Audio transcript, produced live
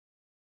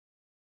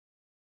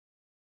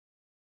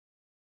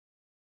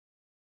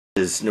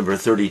is number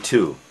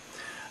 32.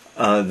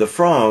 The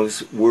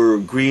frogs were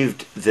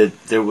grieved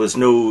that there was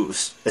no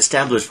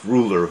established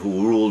ruler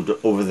who ruled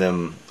over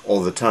them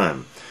all the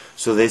time.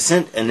 So they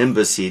sent an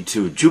embassy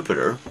to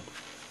Jupiter,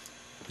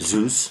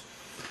 Zeus,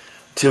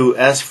 to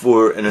ask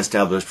for an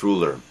established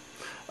ruler.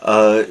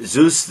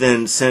 Zeus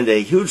then sent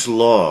a huge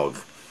log.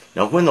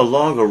 Now when the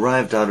log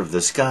arrived out of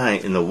the sky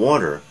in the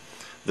water,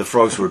 the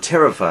frogs were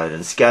terrified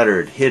and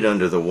scattered, hid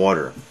under the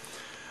water.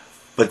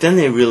 But then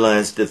they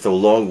realized that the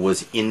log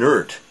was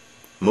inert,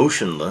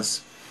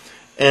 motionless,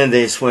 and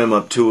they swam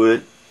up to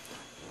it,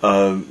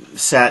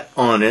 sat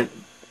on it,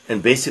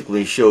 and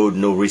basically showed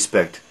no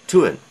respect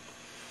to it.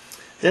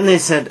 Then they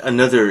sent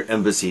another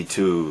embassy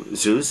to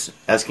Zeus,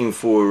 asking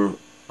for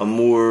a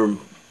more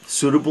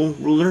suitable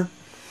ruler.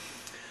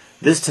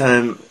 This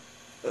time,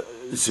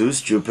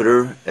 Zeus,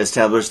 Jupiter,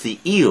 established the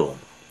eel.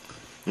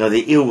 Now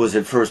the eel was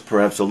at first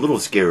perhaps a little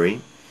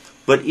scary,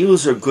 but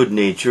eels are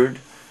good-natured,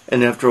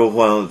 and after a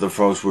while the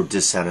frogs were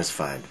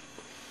dissatisfied.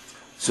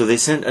 So they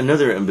sent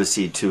another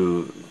embassy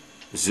to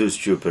Zeus,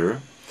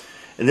 Jupiter,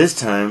 and this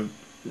time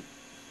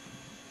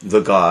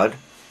the god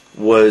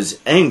was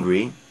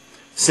angry,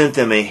 sent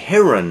them a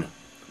heron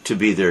to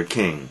be their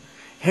king.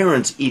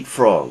 Herons eat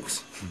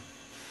frogs.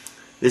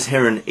 This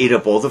heron ate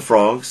up all the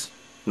frogs,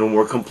 no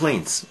more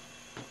complaints.